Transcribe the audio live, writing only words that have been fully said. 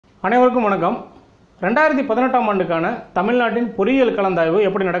அனைவருக்கும் வணக்கம். 2018ஆம் ஆண்டுக்கான தமிழ்நாட்டின் பொறியியல் கலந்தாய்வு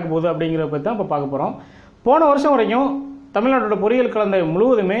எப்படி நடக்க போகுது அப்படிங்கிறத பற்றி தான் இப்போ பார்க்க போகிறோம். போன வருஷம் வரைக்கும் தமிழ்நாட்டோட பொறியியல் கலந்தாய்வு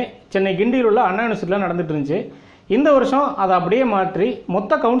முழுவதுமே சென்னை கிண்டியில் உள்ள அண்ணா யூனிவர்சிட்டியில் நடந்துட்டு இருந்துச்சு. இந்த வருஷம் அதை அப்படியே மாற்றி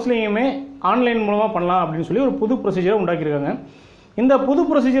மொத்த கவுன்சிலிங்குமே ஆன்லைன் மூலமாக பண்ணலாம் அப்படின்னு சொல்லி ஒரு புது ப்ரொசீஜரை உண்டாக்கியிருக்காங்க. இந்த புது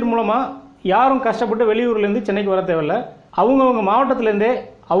ப்ரொசீஜர் மூலமாக யாரும் கஷ்டப்பட்டு வெளியூர்லேருந்து சென்னைக்கு வர தேவையில்லை. அவங்கவுங்க மாவட்டத்துலேருந்தே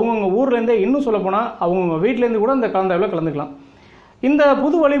அவங்கவுங்க ஊர்லேருந்தே இன்னும் சொல்லப்போனால் அவங்கவுங்க வீட்டிலேருந்து கூட இந்த கலந்தாய்வில் கலந்துக்கலாம். இந்த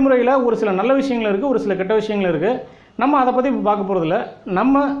புது வழிமுறையில் ஒரு சில நல்ல விஷயங்கள் இருக்குது, ஒரு சில கெட்ட விஷயங்கள் இருக்குது. நம்ம அதை பற்றி பார்க்க போகிறதில்ல.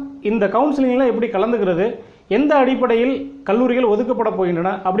 நம்ம இந்த கவுன்சிலிங்கில் எப்படி கலந்துக்கிறது, எந்த அடிப்படையில் கல்லூரிகள் ஒதுக்கப்பட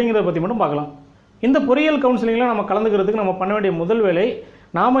போகின்றன அப்படிங்கிறத பற்றி மட்டும் பார்க்கலாம். இந்த பொறியியல் கவுன்சிலிங்கில் நம்ம கலந்துக்கிறதுக்கு நம்ம பண்ண வேண்டிய முதல் வேலை,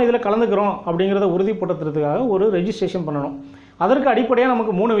 நாம் இதில் கலந்துக்கிறோம் அப்படிங்கிறத உறுதிப்படுத்துறதுக்காக ஒரு ரெஜிஸ்ட்ரேஷன் பண்ணணும். அதற்கு அடிப்படையாக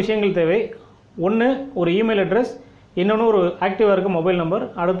நமக்கு 3 விஷயங்கள் தேவை. ஒன்று ஒரு இமெயில் அட்ரஸ், இன்னொன்று ஒரு ஆக்டிவாக இருக்க மொபைல் நம்பர்,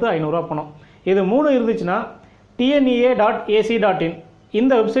 அடுத்து 500 ரூபா பணம். இது 3 இருந்துச்சுன்னா TNEA.ac.in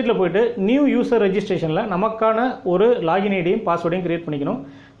இந்த வெப்சைட்டில் போய்ட்டு நியூ யூசர் ரெஜிஸ்ட்ரேஷனில் நமக்கான ஒரு லாகின் ஐடியும் பாஸ்வேர்டையும் கிரியேட் பண்ணிக்கணும்.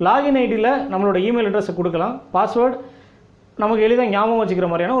 லாகின் ஐடியில் நம்மளோட இமெயில் அட்ரஸை கொடுக்கலாம். பாஸ்வேர்டு நமக்கு எளிதாக ஞாபகம் வச்சுக்கிற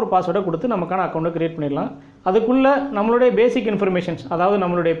மாதிரியான ஒரு பாஸ்வேர்டை கொடுத்து நமக்கான அக்கௌண்ட்டை கிரியேட் பண்ணிடலாம். அதுக்குள்ளே நம்மளுடைய பேசிக் இன்ஃபர்மேஷன்ஸ், அதாவது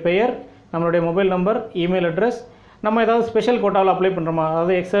நம்மளுடைய பெயர், நம்மளுடைய மொபைல் நம்பர், இமெயில் அட்ரஸ், நம்ம ஏதாவது ஸ்பெஷல் கோட்டாவில் அப்ளை பண்ணுறோமா,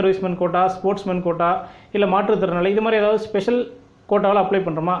 அதாவது X serviceman quota, sportsman quota, இல்லை மாற்றுத்திறனாளி, இது மாதிரி ஏதாவது ஸ்பெஷல் கோட்டாவில் அப்ளை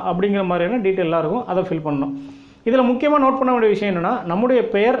பண்ணுறோமா அப்படிங்கிற மாதிரியான டீட்டெயிலாக இருக்கும். அதை ஃபில் பண்ணணும். இதில் முக்கியமாக நோட் பண்ண வேண்டிய விஷயம் என்னென்னா, நம்முடைய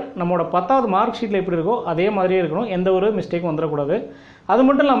பெயர் நம்மளோட 10வது மார்க் ஷீட்டில் எப்படி இருக்கோ அதே மாதிரியே இருக்கணும். எந்த ஒரு மிஸ்டேக்கும் வந்துடக்கூடாது. அது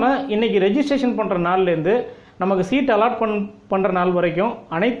மட்டும் இல்லாமல் இன்றைக்கி ரெஜிஸ்ட்ரேஷன் பண்ணுற நாள்லேருந்து நமக்கு சீட் அலாட் பண்ணுற நாள் வரைக்கும்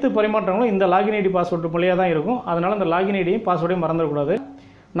அனைத்து பரிமாற்றங்களும் இந்த லாகின் ஐடி பாஸ்வேர்டு மூலியாக தான் இருக்கும். அதனால் அந்த லாகின் ஐடியும் பாஸ்வேர்டையும் மறந்துடக்கூடாது.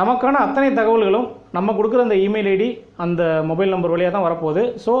 நமக்கான அத்தனை தகவல்களும் நம்ம கொடுக்குற அந்த இமெயில் ஐடி, அந்த மொபைல் நம்பர் வழியாக தான் வரப்போகுது.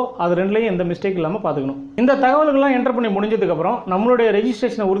 ஸோ அது ரெண்டுலேயும் எந்த மிஸ்டேக் இல்லாமல் பார்த்துக்கணும். இந்த தகவல்கள்லாம் என்டர் பண்ணி முடிஞ்சதுக்கப்புறம் நம்மளுடைய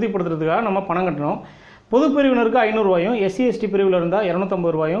ரெஜிஸ்ட்ரேஷனை உறுதிப்படுத்துறதுக்காக நம்ம பணம் கட்டணும். பொது பிரிவினருக்கு 500 ரூபாயும், SC ST பிரிவில் இருந்தால் 250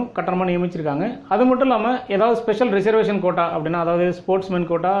 ரூபாயும் கட்டணமாக நியமிச்சிருக்காங்க. அது மட்டும் இல்லாமல் ஏதாவது ஸ்பெஷல் ரிசர்வேஷன் கோட்டா அப்படின்னா, அதாவது ஸ்போர்ட்ஸ்மேன்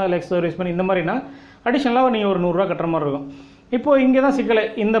கோட்டா, எக்ஸ் சர்வீஸ்மேன், இந்த மாதிரினா அடிஷனலாக நீங்கள் ஒரு 100 ரூபா கட்டுற மாதிரி இருக்கும். இப்போது இங்கே தான் சிக்கலை.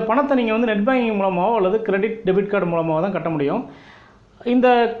 இந்த பணத்தை நீங்கள் வந்து நெட் பேங்கிங் மூலமாகவோ அல்லது கிரெடிட் டெபிட் கார்டு மூலமாக தான் கட்ட முடியும். இந்த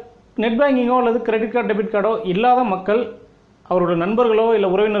நெட் பேங்கிங்கோ அல்லது கிரெடிட் கார்டு டெபிட் கார்டோ இல்லாத மக்கள் அவரோட நண்பர்களோ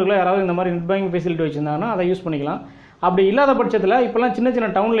இல்லை உறவினர்களோ யாராவது இந்த மாதிரி நெட் பேங்கிங் ஃபெசிலிட்டி வச்சுருந்தாங்கன்னா அதை யூஸ் பண்ணிக்கலாம். அப்படி இல்லாத பட்சத்தில் இப்போலாம் சின்ன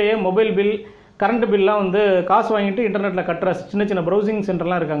சின்ன டவுன்லேயே மொபைல் பில், கரண்ட் பில்லாம் வந்து காசு வாங்கிட்டு இன்டர்நெட்டில் கட்டுற சின்ன சின்ன ப்ரௌசிங்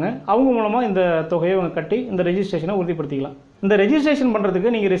சென்டர்லாம் இருக்காங்க. அவங்க மூலமாக இந்த தொகையை அவங்க கட்டி இந்த ரெஜிஸ்ட்ரேஷனை உறுதிப்படுத்திக்கலாம். இந்த ரெஜிஸ்ட்ரேஷன்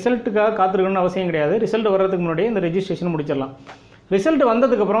பண்ணுறதுக்கு நீங்கள் ரிசல்ட்டுக்காக காத்திருக்கணும்னு அவசியம் கிடையாது. ரிசல்ட் வர்றதுக்கு முன்னாடியே இந்த ரெஜிஸ்ட்ரேஷன் முடிச்சிடலாம். ரிசல்ட்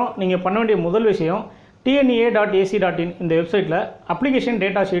வந்ததுக்கப்புறம் நீங்கள் பண்ண வேண்டிய முதல் விஷயம், TNEA.ac.in இந்த வெப்சைட்டில் அப்ளிகேஷன்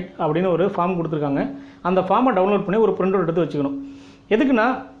டேட்டா ஷீட் அப்படின்னு ஒரு ஃபார்ம் கொடுத்துருக்காங்க. அந்த ஃபார்மை டவுன்லோட் பண்ணி ஒரு பிரிண்ட் அவுட் எடுத்து வச்சுக்கணும். எதுக்குன்னா,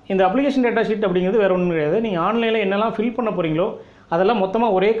 இந்த அப்ளிகேஷன் டேட்டா ஷீட் அப்படிங்கிறது வேறு ஒன்றும் கிடையாது. நீங்கள் ஆன்லைனில் என்னெல்லாம் ஃபில் பண்ண போகிறீங்களோ அதெல்லாம்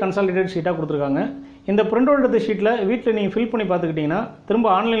மொத்தமாக ஒரே கன்சாலிடேட் ஷீட்டாக கொடுத்துருக்காங்க. இந்த பிரிண்ட் அவுட் எடுத்த ஷீட்டில் வீட்டில் நீங்கள் ஃபில் பண்ணி பார்த்துக்கிட்டிங்கன்னா திரும்ப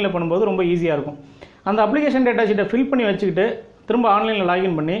ஆன்லைனில் பண்ணும்போது ரொம்ப ஈஸியாக இருக்கும். அந்த அப்ளிகேஷன் டேட்டா ஷீட்டை ஃபில் பண்ணி வச்சுக்கிட்டு திரும்ப ஆன்லைனில்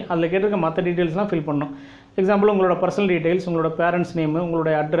லாகின் பண்ணி அதில் கேட்டிருக்க மற்ற டீட்டெயில்ஸ்லாம் ஃபில் பண்ணணும். எக்ஸாம்பிள், உங்களோட பர்சனல் டீட்டெயில்ஸ், உங்களோட பேரண்ட்ஸ் நேமு,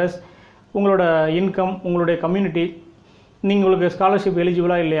 உங்களுடைய அட்ரஸ், உங்களோட இன்கம், உங்களுடைய கம்யூனிட்டி, நீங்கள் உங்களுக்கு ஸ்காலர்ஷிப்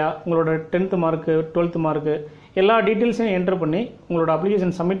எலிஜிபிளாக இல்லையா, உங்களோட 10th மார்க்கு, 12th மார்க்கு, எல்லா டீட்டெயில்ஸையும் என்டர் பண்ணி உங்களோட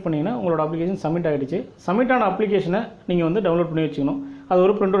அப்ளிகேஷன் சப்மிட் பண்ணிங்கன்னா உங்களோட அப்ளிகேஷன் சப்மிட் ஆகிடுச்சு. சப்மிட் ஆன அப்ளிகேஷனை நீங்கள் வந்து டவுன்லோட் பண்ணி வச்சுக்கணும். அது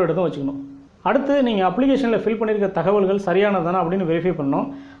ஒரு பிரிண்ட் அவுட் எடுத்து வச்சுக்கணும். அடுத்து நீங்கள் அப்ளிகேஷனில் ஃபில் பண்ணியிருக்க தகவல்கள் சரியானதானா அப்படின்னு வெரிஃபை பண்ணணும்.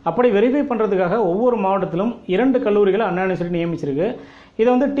 அப்படி வெரிஃபை பண்ணுறதுக்காக ஒவ்வொரு மாவட்டத்திலும் 2 கல்லூரிகளை அண்ணா யூனிவர்சிட்டி நியமிச்சிருக்கு. இதை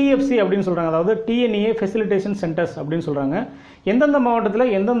வந்து TFC அப்படின்னு சொல்கிறாங்க, அதாவது TNEA ஃபெசிலிட்டேஷன் சென்டர்ஸ் அப்படின்னு சொல்கிறாங்க. எந்தெந்த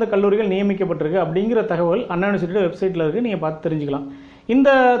மாவட்டத்தில் எந்தெந்த கல்லூரிகள் நியமிக்கப்பட்டிருக்கு அப்படிங்கிற தகவல் அண்ணா யூனிவர்சிட்டியோட வெப்சைட்டில் இருக்குது. நீங்கள் பார்த்து தெரிஞ்சுக்கலாம். இந்த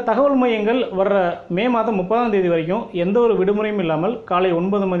தகவல் மையங்கள் வர்ற மே மாதம் 30ஆம் தேதி வரைக்கும் எந்த ஒரு விடுமுறையும் இல்லாமல் காலை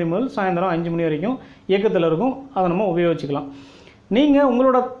 9 மணி முதல் சாயந்தரம் 5 மணி வரைக்கும் இயக்கத்தில் இருக்கும். அதை நம்ம உபயோகிச்சுக்கலாம். நீங்கள்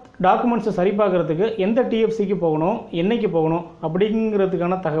உங்களோட டாக்குமெண்ட்ஸை சரி பார்க்குறதுக்கு எந்த TFCக்கு போகணும், என்னைக்கு போகணும்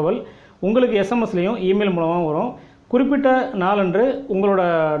அப்படிங்கிறதுக்கான தகவல் உங்களுக்கு SMSலையும் இமெயில் மூலமாக வரும். குறிப்பிட்ட நாளன்று உங்களோட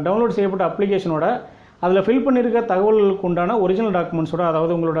டவுன்லோட் செய்யப்பட்ட அப்ளிகேஷனோட அதில் ஃபில் பண்ணியிருக்க தகவல்களுக்கு உண்டான ஒரிஜினல் டாக்குமெண்ட்ஸோட,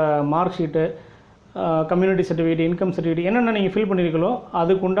 அதாவது உங்களோட mark sheet, community certificate, income certificate, என்னென்ன நீங்கள் ஃபில் பண்ணியிருக்கீங்களோ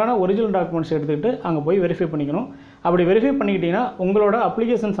அதுக்கு உண்டான ஒரிஜினல் டாக்குமெண்ட்ஸ் எடுத்துக்கிட்டு அங்கே போய் வெரிஃபை பண்ணிக்கணும். அப்படி வெரிஃபை பண்ணிக்கிட்டீங்கன்னா உங்களோட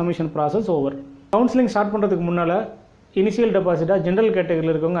application submission process over. Counselling start பண்ணுறதுக்கு முன்னால் இனிஷியல் டெபாசிட்டாக ஜென்ரல்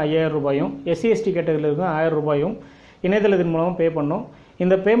கேட்டகரியில் இருக்கவங்க 5000 ரூபாயும், SC ST கேட்டகரியில் இருக்கவங்க 1000 ரூபாயும் இணையதளத்தின் மூலமாக பே பண்ணணும்.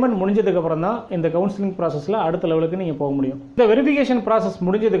 இந்த பேமெண்ட் முடிஞ்சதுக்கப்புறம் தான் இந்த கவுன்சிலிங் ப்ராசஸில் அடுத்த லெவலுக்கு நீங்கள் போக முடியும். இந்த வெரிஃபிகேஷன் ப்ராசஸ்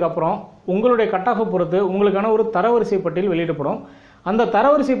முடிஞ்சதுக்கப்புறம் உங்களுடைய கட் ஆஃபை பொறுத்து உங்களுக்கான ஒரு தரவரிசை பட்டியல் வெளியிடப்படும். அந்த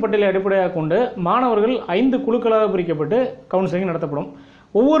தரவரிசை பட்டியலை அடிப்படையாக கொண்டு மாணவர்கள் 5 குழுக்களாக பிரிக்கப்பட்டு கவுன்சிலிங் நடத்தப்படும்.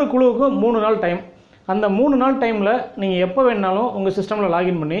 ஒவ்வொரு குழுவுக்கும் 3 நாள் டைம். அந்த 3 நாள் டைமில் நீங்கள் எப்போ வேணாலும் உங்கள் சிஸ்டமில்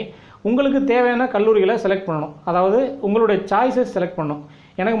லாகின் பண்ணி உங்களுக்கு தேவையான கல்லூரிகளை செலக்ட் பண்ணணும். அதாவது உங்களுடைய சாய்ஸஸ் செலக்ட் பண்ணணும்.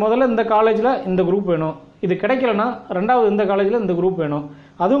 எனக்கு முதல்ல இந்த காலேஜில் இந்த குரூப் வேணும், இது கிடைக்கலனா ரெண்டாவது இந்த காலேஜில் இந்த குரூப் வேணும்,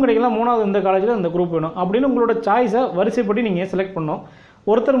 அதுவும் கிடைக்கல, மூணாவது இந்த காலேஜில் இந்த குரூப் வேணும் அப்படின்னு உங்களோட சாய்ஸை வரிசைப்படி நீங்கள் செலக்ட் பண்ணணும்.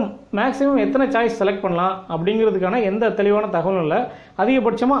 ஒருத்தர் மேக்ஸிமம் எத்தனை சாய்ஸ் செலக்ட் பண்ணலாம் அப்படிங்கிறதுக்கான எந்த தெளிவான தகவலும் இல்லை.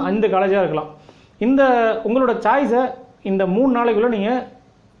 அதிகபட்சமாக 5 காலேஜாக இருக்கலாம். இந்த உங்களோட சாய்ஸை இந்த 3 நாளைக்குள்ளே நீங்கள்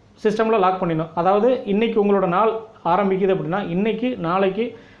சிஸ்டமில் லாக் பண்ணிடணும். அதாவது இன்றைக்கி உங்களோட நாள் ஆரம்பிக்குது அப்படின்னா இன்றைக்கி, நாளைக்கு,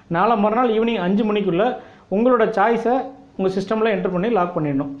 நாளை மறுநாள் ஈவினிங் 5 மணிக்குள்ளே உங்களோட சாய்ஸை உங்கள் சிஸ்டமில் என்டர் பண்ணி லாக்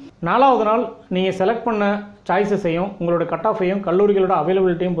பண்ணிடணும். 4வது நாள் நீங்கள் செலக்ட் பண்ண சாய்ஸஸையும் உங்களோட கட் ஆஃபையும் கல்லூரிகளோட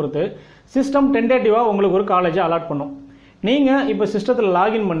அவைலபிலிட்டியும் பொறுத்து சிஸ்டம் டென்டேட்டிவாக உங்களுக்கு ஒரு காலேஜை அலாட் பண்ணும். நீங்கள் இப்போ சிஸ்டத்தில்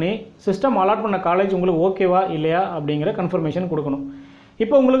லாகின் பண்ணி சிஸ்டம் அலாட் பண்ண காலேஜ் உங்களுக்கு ஓகேவா இல்லையா அப்படிங்கிற கன்ஃபர்மேஷன் கொடுக்கணும்.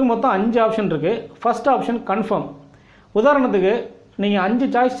 இப்போ உங்களுக்கு மொத்தம் 5 ஆப்ஷன் இருக்குது. First option confirm. உதாரணத்துக்கு நீங்கள் 5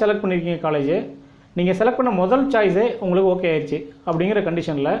 சாய்ஸ் செலக்ட் பண்ணியிருக்கீங்க காலேஜ், நீங்கள் செலக்ட் பண்ண முதல் சாய்ஸே உங்களுக்கு ஓகே ஆயிடுச்சு அப்படிங்கிற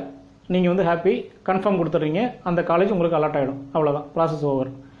கண்டிஷனில் நீங்கள் வந்து ஹாப்பி கன்ஃபார்ம் கொடுத்துட்றீங்க, அந்த காலேஜ் உங்களுக்கு அலாட் ஆகிடும். அவ்வளோதான், ப்ராசஸ்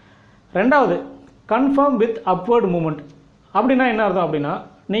ஓவர். ரெண்டாவது கன்ஃபார்ம் வித் அப்வர்ட் மூமெண்ட். அப்படின்னா என்ன அர்த்தம் அப்படின்னா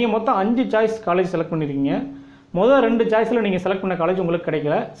நீங்கள் மொத்தம் 5 சாய்ஸ் காலேஜ் செலக்ட் பண்ணியிருக்கீங்க. முதல் 2 சாய்ஸில் நீங்கள் செலக்ட் பண்ண காலேஜ் உங்களுக்கு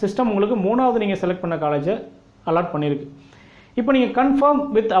கிடைக்கல, சிஸ்டம் உங்களுக்கு 3வது நீங்கள் செலக்ட் பண்ண காலேஜை அலாட் பண்ணியிருக்கு. இப்போ நீங்கள் கன்ஃபார்ம்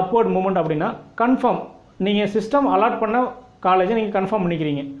வித் அப்வர்ட் மூமெண்ட் அப்படின்னா கன்ஃபார்ம் நீங்கள் சிஸ்டம் அலாட் பண்ண காலேஜை நீங்கள் கன்ஃபார்ம்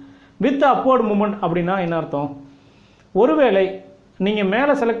பண்ணிக்கிறீங்க. வித் அப்வர்ட் மூமெண்ட் அப்படின்னா என்ன அர்த்தம்? ஒருவேளை நீங்கள்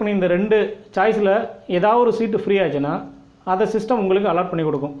மேலே செலக்ட் பண்ணி இந்த 2 சாய்ஸில் ஏதாவது ஒரு சீட்டு ஃப்ரீ ஆச்சுன்னா அதை சிஸ்டம் உங்களுக்கு அலாட் பண்ணி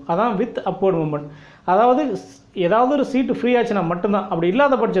கொடுக்கும். அதான் வித் அப்வர்ட் மூமெண்ட். அதாவது ஏதாவது ஒரு சீட்டு ஃப்ரீ ஆச்சுன்னா மட்டும்தான். அப்படி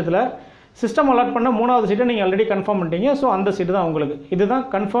இல்லாத பட்சத்தில் சிஸ்டம் அலாட் பண்ண 3வது சீட்டை நீங்கள் ஆல்ரெடி கன்ஃபார்ம் பண்ணிட்டீங்க, ஸோ அந்த சீட்டு தான் உங்களுக்கு. இதுதான்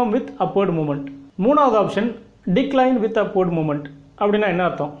கன்ஃபார்ம் வித் அப்வர்ட் மூமெண்ட். 3வது option decline with upward moment. அப்படின்னா என்ன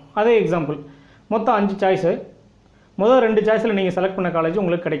அர்த்தம்? அதே எக்ஸாம்பிள், மொத்தம் 5 சாய்ஸு, முதல் 2 சாய்ஸில் நீங்கள் செலக்ட் பண்ண காலேஜ்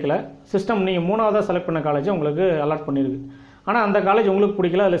உங்களுக்கு கிடைக்கல, சிஸ்டம் நீங்கள் 3வதாக செலக்ட் பண்ண காலேஜை உங்களுக்கு அலாட் பண்ணியிருக்கு. ஆனால் அந்த காலேஜ் உங்களுக்கு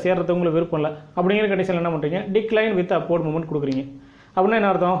பிடிக்கல, அதில் சேர்றதுக்கு உங்களுக்கு விருப்பம் இல்லை. அப்படிங்கிற கண்டிஷனில் என்ன பண்ணுறீங்க? டிக்ளைன் வித் அப்வர்ட் மூமெண்ட் கொடுக்குறீங்க. அப்படின்னா என்ன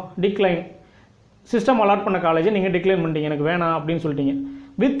அர்த்தம்? டிக்ளைன் சிஸ்டம் அலாட் பண்ண காலேஜை நீங்கள் டிக்ளைன் பண்ணிட்டீங்க, எனக்கு வேணாம் அப்படின்னு சொல்லிட்டீங்க.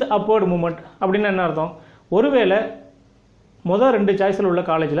 வித் அப்வர்ட் மூமெண்ட் அப்படின்னா என்ன அர்த்தம்? ஒருவேளை முதல் 2 சாய்ஸில் உள்ள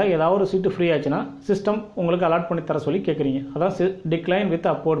காலேஜில் ஏதாவது ஒரு சீட்டு ஃப்ரீ ஆச்சுன்னா சிஸ்டம் உங்களுக்கு அலாட் பண்ணி தர சொல்லி கேட்குறீங்க. அதான் டிக்ளைன் வித்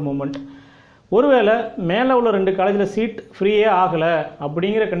அப்வர்ட் மூமெண்ட். ஒருவேளை மேலே உள்ள 2 காலேஜில் சீட் ஃப்ரீயே ஆகலை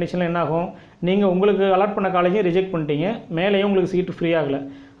அப்படிங்கிற கண்டிஷனில் என்ன ஆகும்? நீங்கள் உங்களுக்கு அலாட் பண்ண காலேஜையும் ரிஜெக்ட் பண்ணிட்டீங்க, மேலேயும் உங்களுக்கு சீட்டு ஃப்ரீ ஆகலை.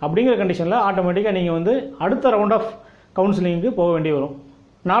 அப்படிங்கிற கண்டிஷனில் ஆட்டோமேட்டிக்காக நீங்கள் வந்து அடுத்த ரவுண்ட் ஆஃப் கவுன்சிலிங்க்கு போக வேண்டி வரும்.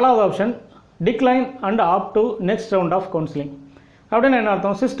 4வது option decline and half to next round of counselling. அப்படின்னு என்ன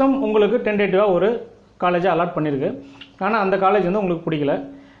அர்த்தம்? சிஸ்டம் உங்களுக்கு டென்டேட்டிவாக ஒரு காலேஜை அலாட் பண்ணியிருக்கு, ஆனால் அந்த காலேஜ் வந்து உங்களுக்கு பிடிக்கல,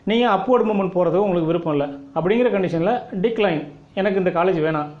 நீங்கள் அப்வர்ட் மூமெண்ட் போகிறதுக்கு உங்களுக்கு விருப்பம் இல்லை. அப்படிங்கிற கண்டிஷனில் டிக்ளைன், எனக்கு இந்த காலேஜ்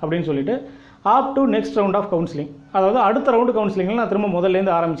வேணாம் அப்படின்னு சொல்லிட்டு app to next round of counselling, அதாவது அடுத்த ரவுண்டு கவுன்சிலிங்கில் நான் திரும்ப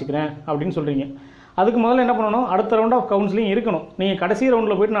முதல்லேருந்து ஆரம்பிச்சுக்கிறேன் அப்படின்னு சொல்கிறீங்க. அதுக்கு முதல்ல என்ன பண்ணணும்? அடுத்த ரவுண்ட் ஆஃப் கவுன்சிலிங் இருக்கணும். நீங்கள் கடைசி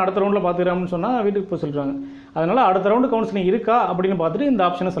ரவுண்டில் போய்ட்டு நான் அடுத்த ரவுண்டில் பார்த்துக்கிறேன்னு சொன்னால் வீட்டுக்கு போய் சொல்லிடுவாங்க. அதனால் அடுத்த ரவுண்டு கவுன்சிலிங் இருக்கா அப்படின்னு பார்த்துட்டு இந்த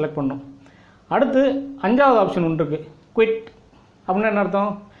ஆப்ஷனை செலக்ட் பண்ணணும். அடுத்து 5வது ஆப்ஷன் ஒன்று இருக்குது, குவிட். அப்படின்னா என்ன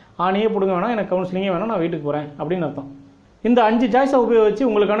அர்த்தம்? ஆணையே பிடுங்க வேணாம், எனக்கு கவுன்சிலிங்கே வேணாம், நான் வீட்டுக்கு போகிறேன் அப்படின்னு அர்த்தம். இந்த 5 சாய்ஸை உபயோகித்து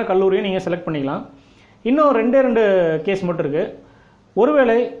உங்களுக்கான கல்லூரியை நீங்கள் செலக்ட் பண்ணிக்கலாம். இன்னும் 2 கேஸ் மட்டும் இருக்குது.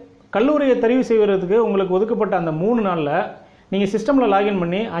 ஒருவேளை கல்லூரியை தெரிவு செய்வதற்கு உங்களுக்கு ஒதுக்கப்பட்ட அந்த 3 நாளில் நீங்கள் சிஸ்டமில் லாகின்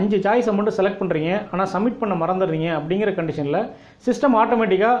பண்ணி 5 சாய்ஸை மட்டும் செலக்ட் பண்ணுறீங்க, ஆனால் சப்மிட் பண்ண மறந்துடுறீங்க. அப்படிங்கிற கண்டிஷனில் சிஸ்டம்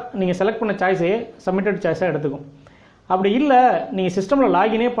ஆட்டோமேட்டிக்காக நீங்கள் செலக்ட் பண்ண சாய்ஸையே சப்மிட்டட் சாய்ஸாக எடுத்துக்கும். அப்படி இல்லை, நீங்கள் சிஸ்டமில்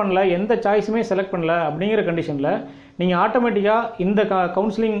லாகினே பண்ணல, எந்த சாய்ஸுமே செலக்ட் பண்ணல அப்படிங்கிற கண்டிஷனில் நீங்கள் ஆட்டோமேட்டிக்காக இந்த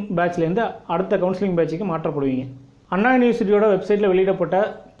கவுன்சிலிங் பேட்ச்லேருந்து அடுத்த கவுன்சிலிங் பேட்சுக்கு மாற்றப்படுவீங்க. அண்ணா யூனிவர்சிட்டியோட வெப்சைட்டில் வெளியிடப்பட்ட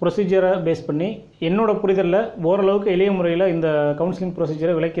ப்ரொசீஜரை பேஸ் பண்ணி என்னோட புரிதலில் ஓரளவுக்கு எளிய முறையில் இந்த கவுன்சிலிங்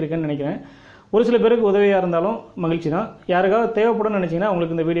ப்ரொசீஜரை விளக்கியிருக்கேன்னு நினைக்கிறேன். ஒரு சில பேருக்கு உதவியாக இருந்தாலும் மகிழ்ச்சி தான். யாருக்காவது தேவைப்படும் நினச்சிங்கன்னா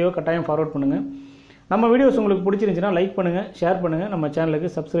உங்களுக்கு இந்த வீடியோவை கட்டாயம் ஃபார்வர்ட் பண்ணுங்கள். நம்ம வீடியோஸ் உங்களுக்கு பிடிச்சிருந்துச்சின்னா லைக் பண்ணுங்கள், ஷேர் பண்ணுங்கள், நம்ம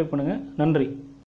சேனலுக்கு சப்ஸ்கிரைப் பண்ணுங்கள். நன்றி.